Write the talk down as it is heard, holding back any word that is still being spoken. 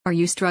Are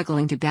you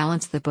struggling to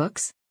balance the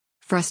books?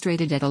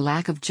 Frustrated at a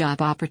lack of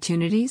job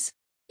opportunities?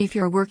 If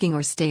you're a working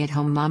or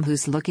stay-at-home mom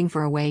who's looking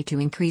for a way to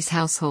increase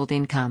household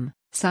income,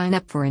 sign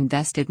up for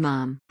Invested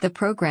Mom. The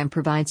program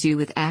provides you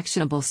with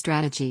actionable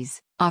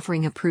strategies,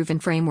 offering a proven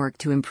framework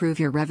to improve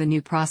your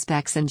revenue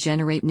prospects and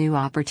generate new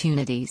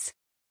opportunities.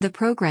 The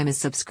program is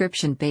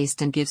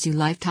subscription-based and gives you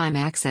lifetime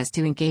access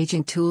to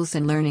engaging tools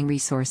and learning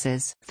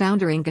resources.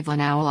 Founder Inge von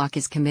Aulock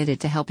is committed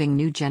to helping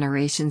new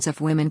generations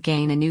of women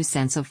gain a new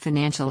sense of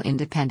financial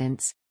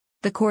independence.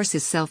 The course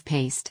is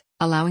self-paced,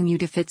 allowing you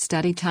to fit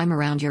study time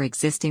around your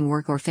existing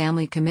work or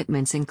family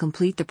commitments and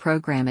complete the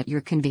program at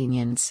your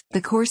convenience.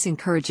 The course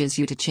encourages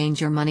you to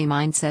change your money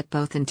mindset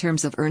both in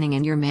terms of earning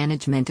and your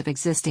management of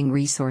existing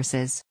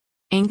resources.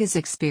 Inge's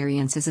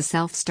experience as a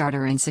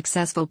self-starter and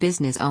successful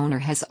business owner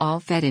has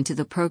all fed into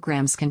the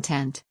program's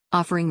content,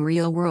 offering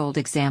real-world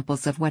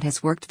examples of what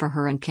has worked for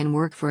her and can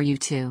work for you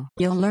too.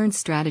 You'll learn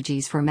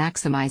strategies for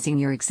maximizing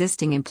your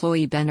existing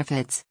employee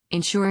benefits,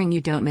 ensuring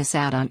you don't miss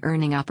out on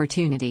earning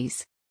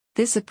opportunities.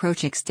 This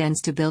approach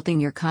extends to building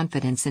your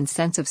confidence and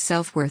sense of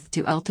self-worth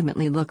to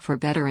ultimately look for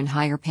better and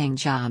higher-paying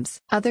jobs.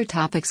 Other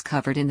topics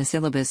covered in the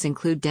syllabus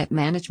include debt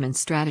management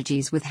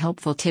strategies with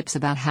helpful tips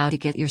about how to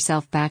get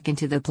yourself back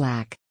into the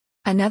black.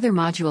 Another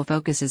module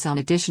focuses on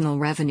additional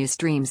revenue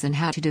streams and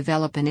how to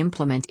develop and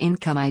implement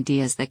income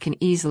ideas that can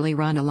easily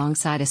run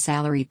alongside a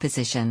salary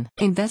position.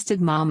 Invested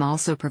Mom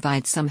also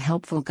provides some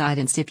helpful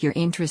guidance if you're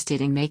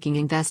interested in making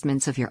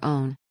investments of your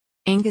own.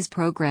 Inge's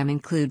program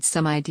includes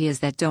some ideas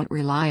that don't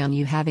rely on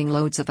you having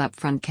loads of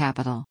upfront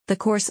capital. The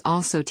course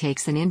also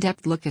takes an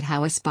in-depth look at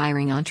how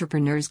aspiring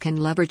entrepreneurs can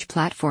leverage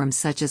platforms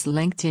such as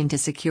LinkedIn to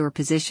secure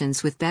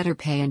positions with better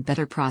pay and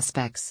better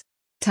prospects.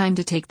 Time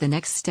to take the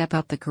next step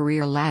up the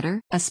career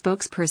ladder? A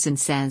spokesperson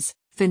says,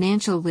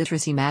 financial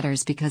literacy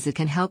matters because it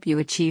can help you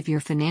achieve your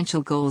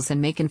financial goals and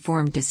make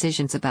informed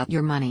decisions about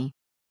your money.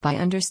 By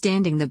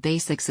understanding the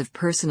basics of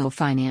personal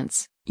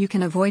finance, you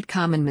can avoid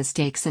common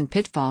mistakes and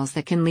pitfalls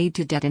that can lead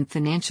to debt and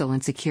financial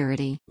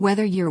insecurity.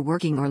 Whether you're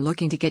working or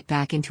looking to get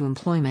back into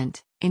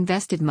employment,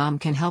 Invested Mom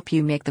can help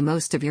you make the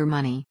most of your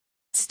money.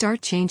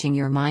 Start changing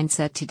your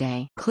mindset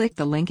today. Click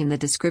the link in the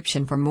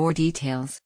description for more details.